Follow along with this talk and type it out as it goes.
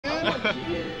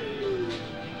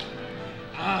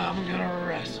I'm gonna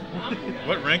rest.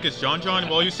 What rank is JonJon?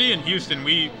 Well, you see in Houston,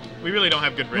 we really don't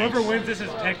have good ranks. Whoever wins this is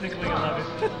technically 11.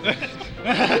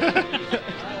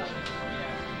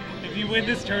 If you win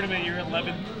this tournament, you're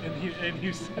 11 in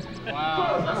Houston.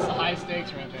 Wow, that's the high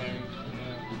stakes right there.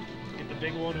 Yeah. Get the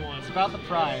big 1-1. It's about the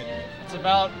pride. It's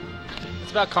about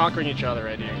conquering each other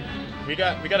right here. We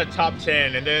got a top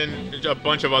 10 and then a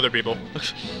bunch of other people.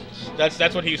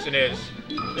 that's what Houston is.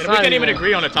 And we can't even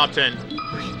agree on a top 10.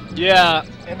 Yeah.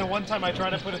 And the one time I tried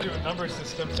to put it through a number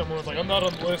system, someone was like, "I'm not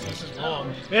on the list. This is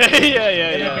wrong." yeah.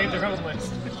 And they made their own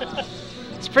list.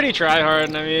 It's pretty try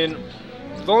hard. I mean,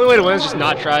 the only way to win is just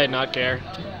not try and not care.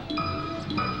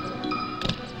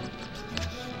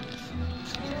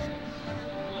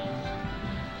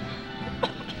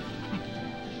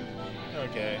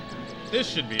 Okay. This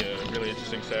should be a really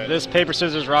interesting set. This paper,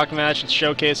 scissors, rock match is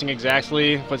showcasing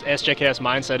exactly what SJKF's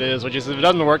mindset is, which is if it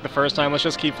doesn't work the first time, let's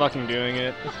just keep fucking doing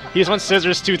it. He just went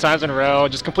scissors 2 times in a row,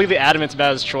 just completely adamant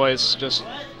about his choice, just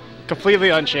completely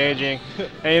unchanging.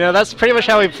 And you know, that's pretty much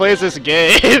how he plays this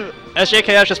game.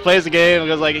 SJKF just plays the game and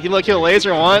goes like, he'll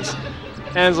laser once,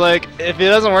 and it's like, if it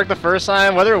doesn't work the first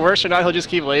time, whether it works or not, he'll just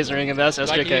keep lasering, and that's SJKF.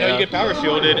 Like, you know, you get power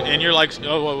shielded, and you're like,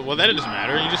 oh, well, that doesn't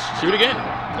matter. You just shoot again.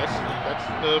 That's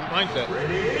the mindset.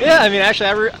 Yeah, I mean,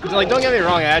 actually, like, don't get me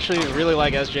wrong, I actually really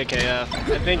like SJKF.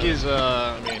 I think he's,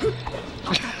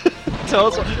 tell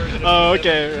us. Oh,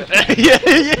 okay. yeah,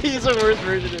 he's a worse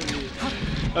version of me.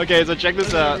 Okay, so check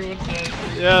this out.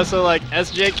 Yeah, so like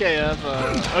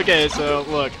SJKF. Okay, so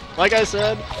look, like I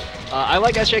said, I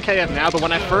like SJKF now, but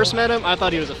when I first met him, I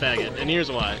thought he was a faggot, and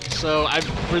here's why. So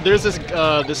there's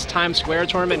this Times Square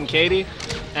tournament in Katy,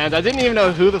 and I didn't even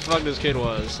know who the fuck this kid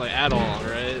was, like at all,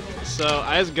 right? So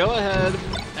I just go ahead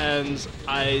and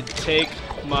I take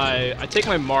my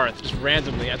Marth just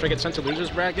randomly after I get sent to losers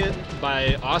bracket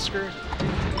by Oscar.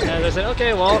 And I said,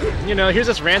 okay, well, you know, here's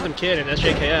this random kid in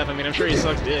SJKF. I mean, I'm sure he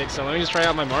sucks dick, so let me just try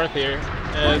out my Marth here.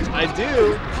 And I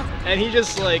do, and he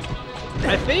just like,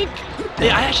 I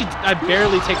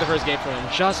barely take the first game from him,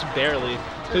 just barely.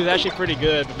 So he's actually pretty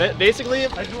good. But basically,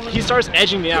 he starts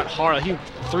edging me out hard. He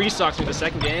 3-stocks me the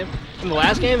second game. In the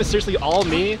last game, it's seriously all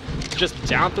me, just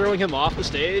down throwing him off the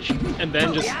stage, and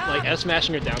then just like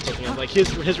S-smashing or down tilting him. Like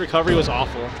his recovery was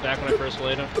awful back when I first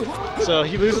played him. So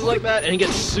he loses like that, and he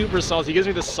gets super salty. He gives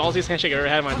me the saltiest handshake I've ever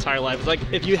had in my entire life. It's like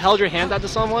if you held your hand out to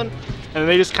someone, and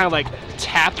they just kind of like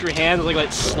tapped your hands,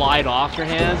 like slide off your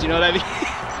hands. You know what I mean?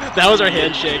 That was our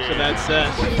handshake for that set.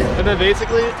 And then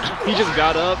basically, he just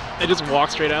got up and just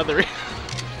walked straight out of the ring.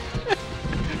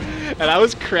 And I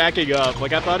was cracking up.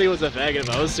 Like, I thought he was a faggot,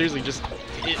 but I was seriously just...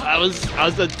 I was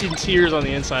in tears on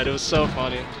the inside. It was so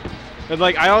funny. And,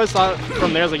 like, I always thought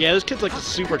from there, I was like, yeah, this kid's, like,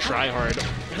 super try-hard.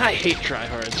 And I hate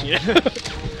try-hards, you know?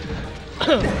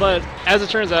 But, as it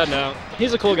turns out, no.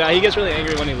 He's a cool guy. He gets really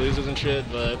angry when he loses and shit,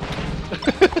 but...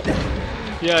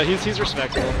 yeah, he's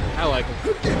respectful. I like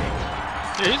him.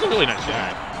 Yeah, he's a really nice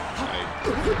guy.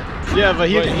 Yeah, but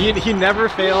he never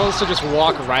fails to just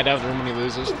walk right out of the room when he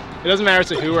loses. It doesn't matter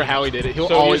to who or how he did it. He'll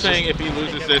so always. So you're saying if he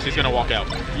loses this, he's gonna walk out?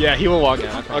 Yeah, he will walk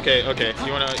out. Okay.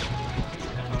 You wanna?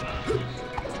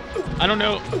 I don't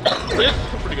know. There's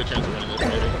a pretty good chance of winning this,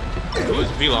 maybe. Who is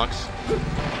Velox?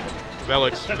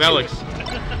 Velix.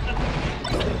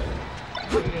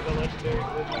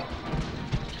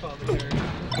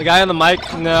 The guy on the mic,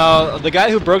 no, the guy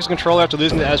who broke his controller after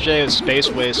losing to SJ is Space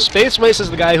Waste. Space Waste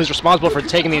is the guy who's responsible for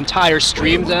taking the entire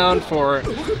stream down for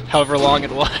however long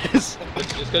it was.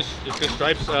 It's because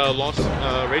Stripes lost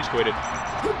Rage Quitted.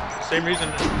 Same reason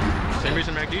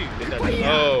MacD did that.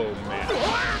 Oh man,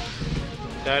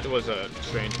 that was a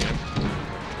strange game.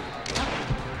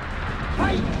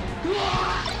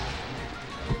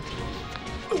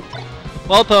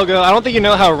 Well, Pogo, I don't think you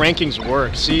know how rankings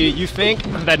work. See, you think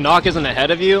that Nock isn't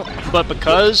ahead of you, but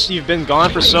because you've been gone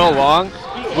for so long,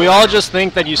 we all just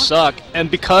think that you suck. And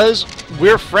because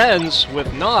we're friends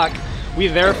with Nock, we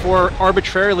therefore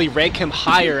arbitrarily rank him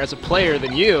higher as a player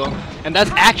than you, and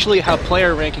that's actually how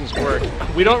player rankings work.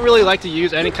 We don't really like to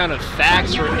use any kind of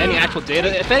facts or any actual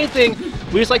data. If anything,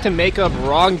 we just like to make up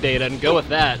wrong data and go with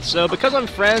that. So because I'm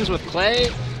friends with Clay,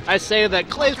 I say that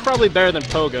Clay's probably better than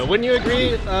Pogo. Wouldn't you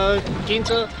agree,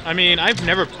 Ginta? I mean, I've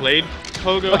never played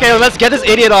Pogo. Okay, well, let's get this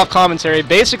idiot off commentary.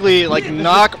 Basically, like,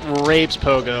 Nock rapes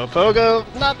Pogo. Pogo,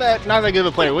 not that good of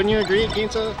a player. Wouldn't you agree,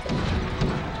 Ginta?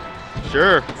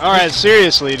 Sure. All right,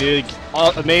 seriously, dude.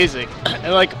 Amazing.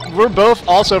 And, like, we're both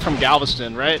also from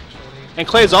Galveston, right? And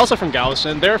Clay is also from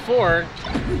Galveston. Therefore,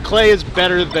 Clay is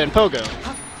better than Pogo.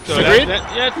 So agreed?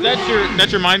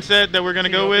 That's your mindset that we're gonna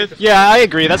go with. Yeah, I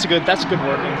agree. That's a good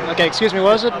wording. Okay, excuse me.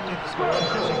 What was it?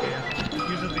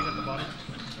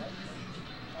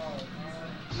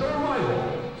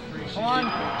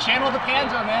 Channel the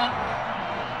Panzer, man.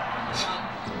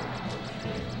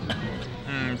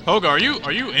 Poga, are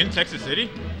you in Texas City?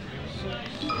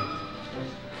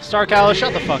 Star Callis,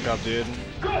 shut the fuck up, dude.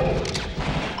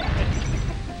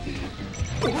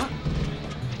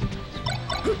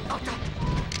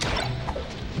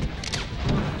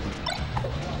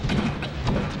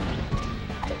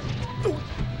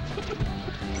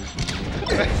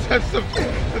 That's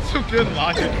some good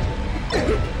logic.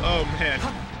 Oh man.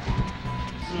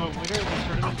 So winner of this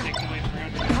tournament takes away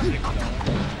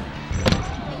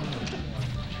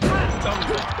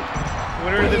 $306.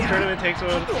 Winner of this tournament takes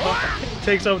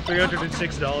home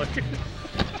 $306.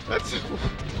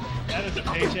 That is a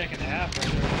paycheck and a half right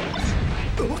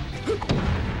there.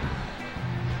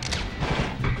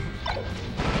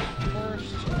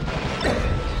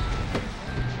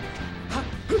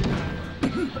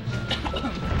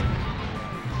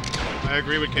 I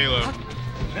agree with Kalo.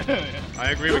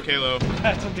 I agree with Kalo.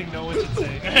 That's something no one should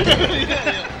say.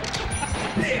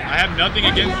 I have nothing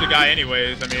against the guy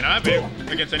anyways. I mean, I have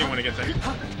against anyone I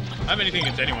have anything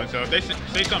against anyone, so if they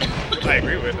say something I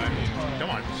agree with, I mean, come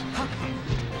on.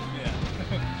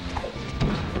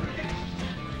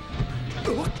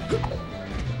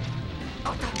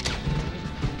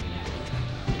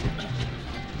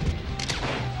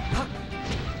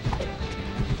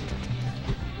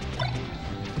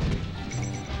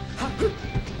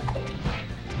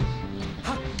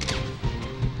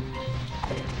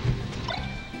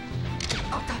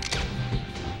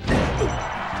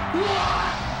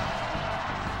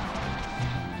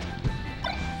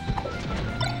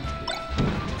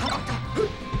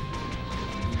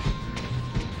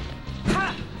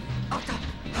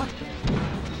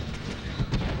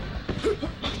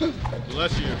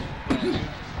 Bless you. I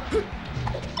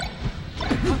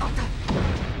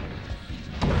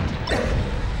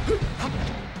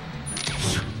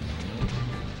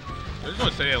just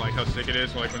want to say like how sick it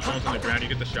is. Like when someone's on the ground, you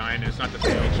get the shine, and it's not the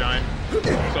stealth shine.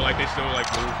 So like they still like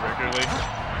move regularly.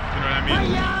 You know what I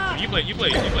mean? So you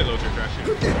play low tier trash shit.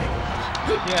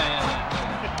 Yeah.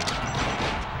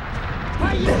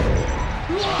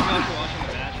 After watching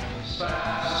the match,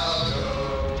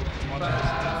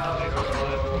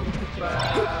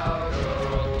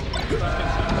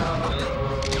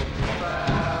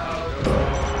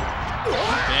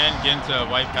 Dan Ginta,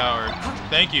 white power.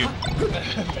 Thank you.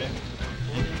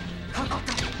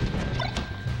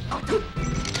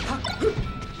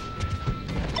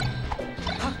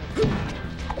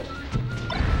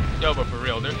 Yo, but for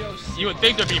real, you would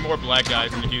think there'd be more black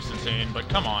guys in the Houston scene, but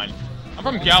come on. I'm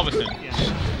from Galveston. Yeah.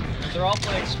 They're all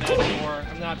playing Smash 4.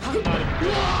 I'm not even kidding.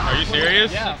 Are you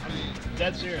serious? Yeah, I'm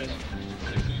dead serious.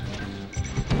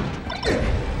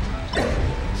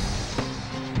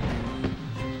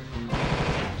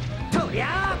 I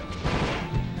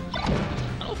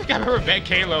don't think I've ever met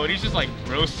Kalo, and he's just like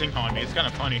roasting on me. It's kind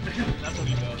of funny. That's what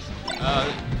he does.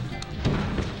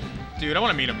 Dude, I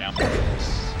want to meet him now.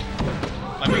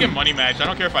 Like, we get money match. I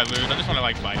don't care if I lose. I just want to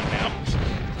like fight him now.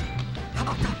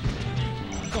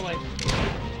 So like,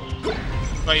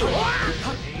 Fight.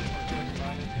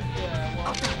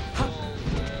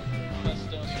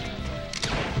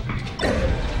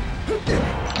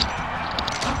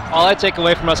 All I take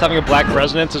away from us having a black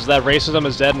president is that racism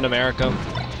is dead in America.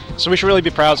 So we should really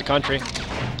be proud as a country.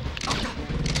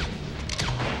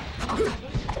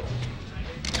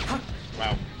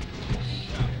 Wow.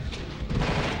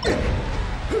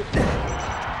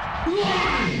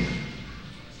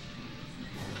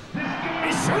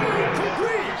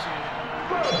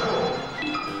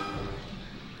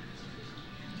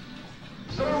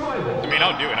 I mean,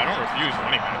 I'll do it. I don't refuse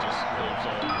running matches. So.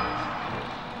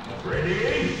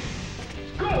 Ready?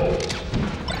 Go!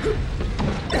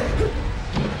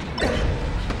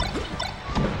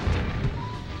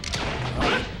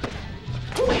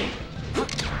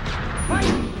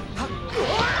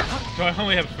 Do I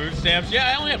only have food stamps? Yeah,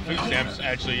 I only have food stamps,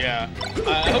 actually, yeah.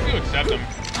 I hope you accept them.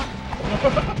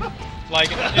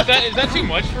 Like, is that too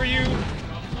much for you?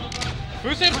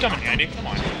 Food stamps come in handy, come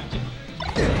on.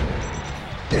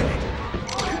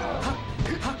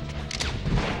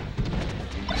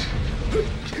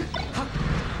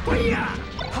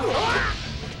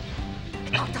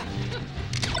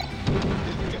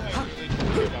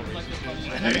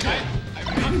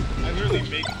 I literally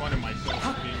make fun of myself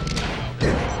for being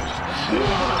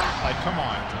like, come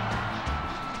on.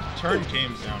 Turn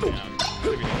games down, man.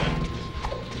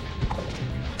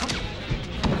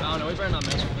 Oh no, we better not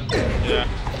mess with him. Yeah.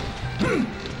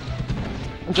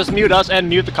 Just mute us and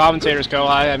mute the commentators,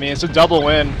 Kohai. I mean, it's a double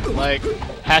win. Like,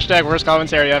 hashtag worst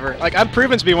commentary ever. Like, I'm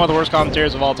proven to be one of the worst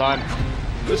commentators of all time.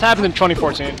 This happened in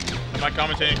 2014. My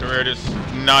commentating career does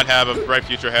not have a bright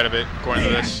future ahead of it, according to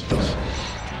this.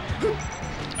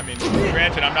 I mean,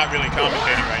 granted, I'm not really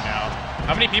commentating right now.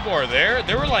 How many people are there?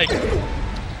 There were like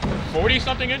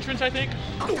 40-something entrants, I think.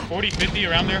 40, 50,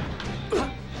 around there.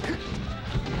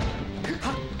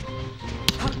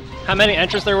 How many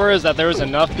entrants there were is that there was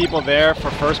enough people there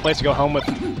for first place to go home with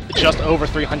just over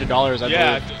 $300,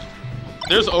 I believe.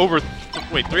 There's over,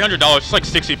 wait, $300, it's like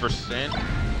 60%.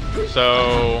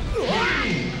 So,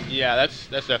 yeah, that's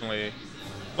definitely,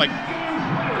 like,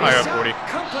 higher up 40.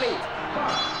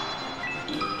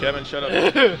 Kevin, shut up.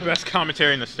 Best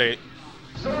commentary in the state.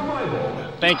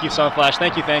 Thank you, Sunflash.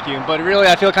 Thank you, thank you. But really,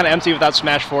 I feel kind of empty without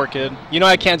Smash 4 Kid. You know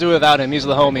I can't do it without him. He's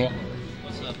the homie.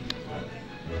 What's up?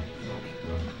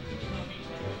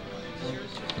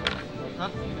 Huh?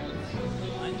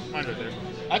 Mine's right there.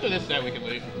 After this set, we can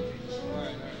leave.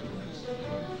 Alright.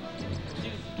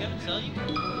 Dude, Kevin tell you?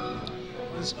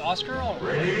 Is Oscar all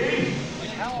right?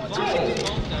 Like, how? It's his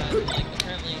phone died, like,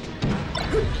 apparently,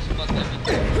 just fucked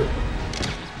everything.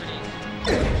 It's pretty...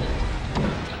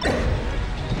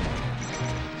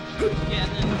 Yeah,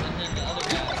 and then the other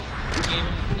guy gave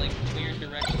him, like, weird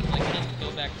directions, like, he didn't go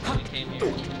back to when he came here.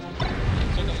 It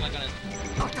took him, like, on a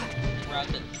route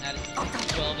that added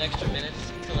 12 extra minutes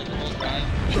to, like, the whole drive.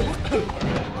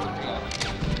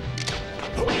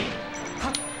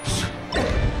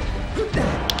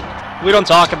 We don't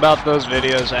talk about those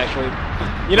videos, actually.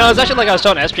 You know, it's actually like I was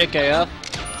telling SJKF.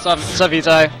 What's up,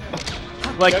 Itai?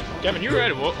 Like, Kevin, you were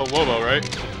at Wobo, right?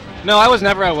 no, I was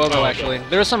never at Wobo, okay. actually.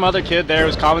 There was some other kid there who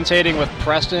was commentating with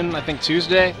Preston, I think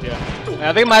Tuesday. Yeah. And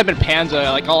I think it might have been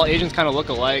Panda, like all Asians kind of look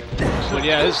alike. But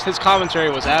yeah, his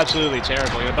commentary was absolutely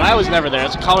terrible. But I was never there.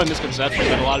 It's a common misconception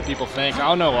that a lot of people think. I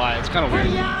don't know why. It's kind of weird.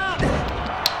 I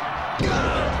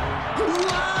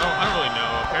don't really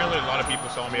know. Apparently a lot of people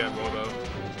saw me at Wobo.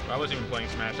 I wasn't even playing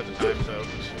Smash at the time, so...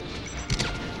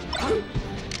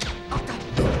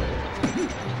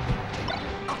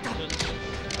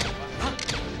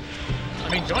 I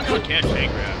mean, JonJon can't chain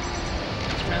grab.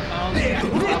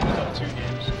 Two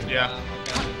games. Yeah.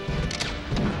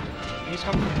 He's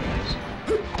coming from base.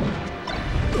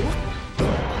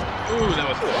 Ooh, that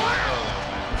was cool.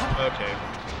 Oh, okay.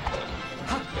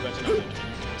 So that's enough.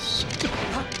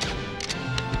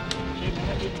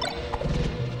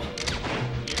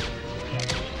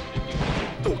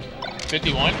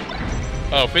 51?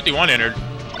 Oh, 51 entered.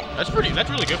 That's really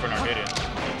good for an Arcadian.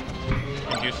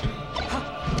 In Houston.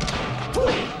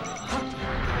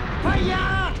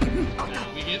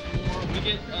 We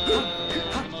get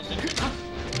the most interesting.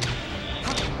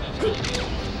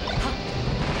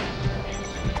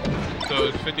 So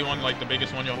is 51 like the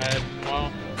biggest one you'll have in a while?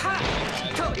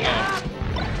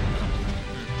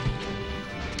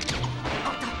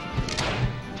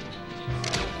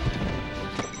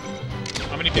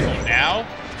 How many people now?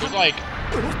 There's like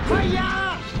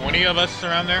 20 of us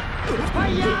around there.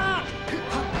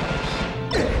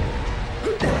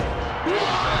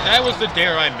 That was the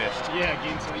dare I missed. Yeah,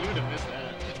 Gainesville, you would have missed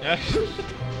that. Yeah.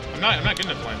 I'm not getting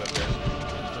the flames up there.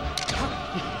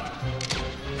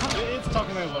 It's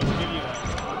talking that low. Give you that.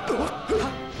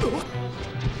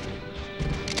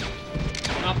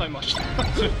 Not by much.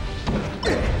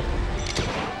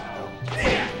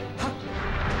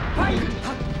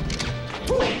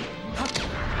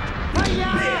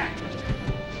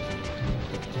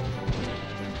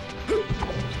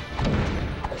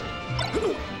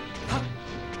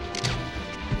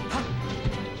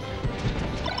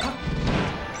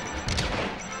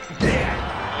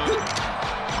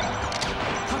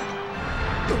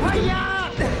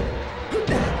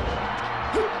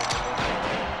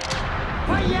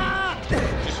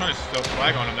 He's trying to still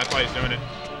flag on him, that's why he's doing it.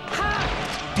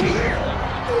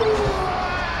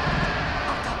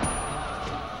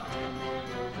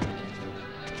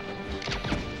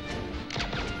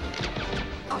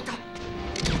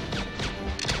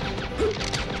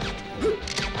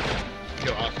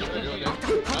 Yo, Oscar, are you okay?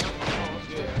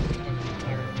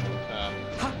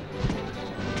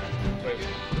 Wait,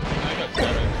 I got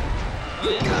 7.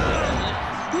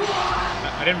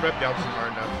 I didn't rep the option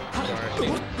hard enough. Sorry.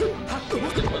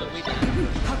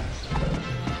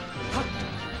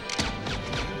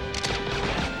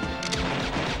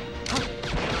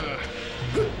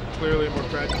 Clearly more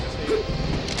practice is needed.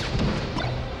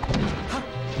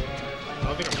 I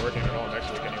don't think I'm working at all next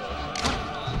week anyway.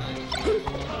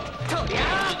 So.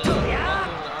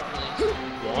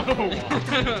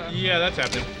 Yeah, that's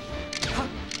happening.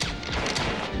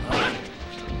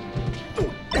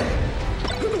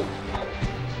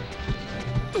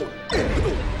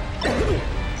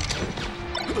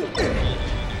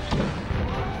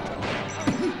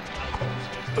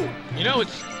 You know,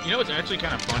 it's actually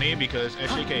kind of funny because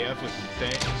SJKF was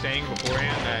saying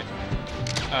beforehand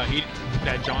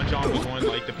that JonJon was one of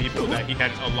like the people that he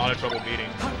had a lot of trouble beating.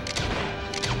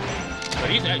 But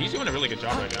he's doing a really good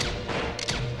job right now.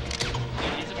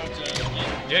 He's about to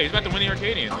win. Yeah, he's about to win the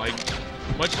Arcadian, like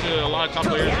much to a lot of top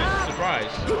players'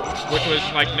 surprise, which was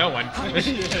like no one.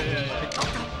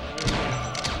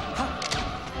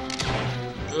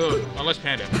 Ugh, unless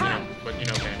Panda, you know, but you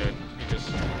know Panda, he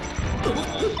just.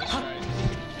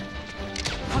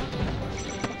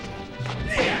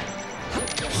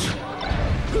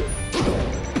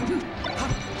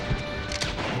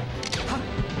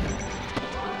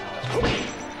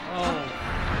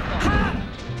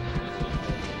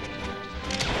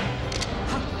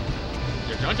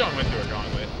 JonJon went through a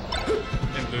gauntlet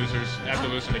in losers after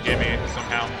losing to Gimme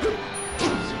somehow.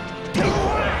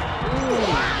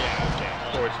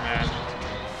 Forward smash.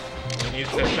 He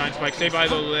needs that shine spike. Stay by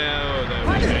the low.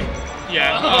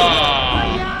 Yeah.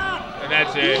 Oh. And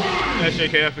that's it.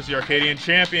 SJKF is the Arcadian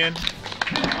champion.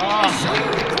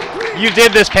 Oh. You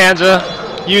did this,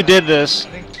 Panda. You did this.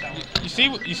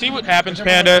 You see what happens,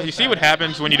 Panda? You see what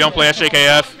happens when you don't play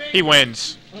SJKF? He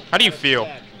wins. How do you feel?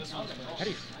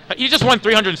 He just won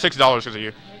 $306 because of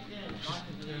you.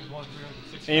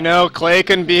 You know, Clay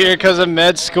couldn't be here because of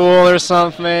med school or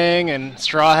something, and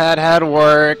Straw Hat had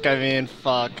work. I mean,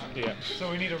 fuck. Yeah. So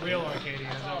we need a real Arcadian,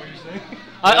 is that what you're saying?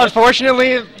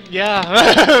 Unfortunately, yeah.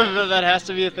 That has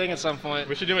to be a thing at some point.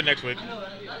 We should do it next week.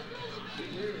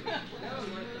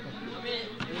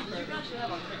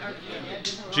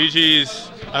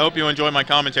 GG's. I hope you enjoyed my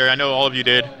commentary. I know all of you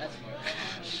did.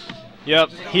 Yep,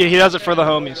 he does it for the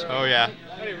homies. Oh, yeah.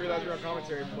 I didn't realize we were on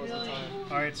commentary most of the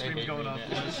time. Alright, stream's going up.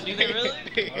 Do they really?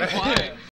 Why?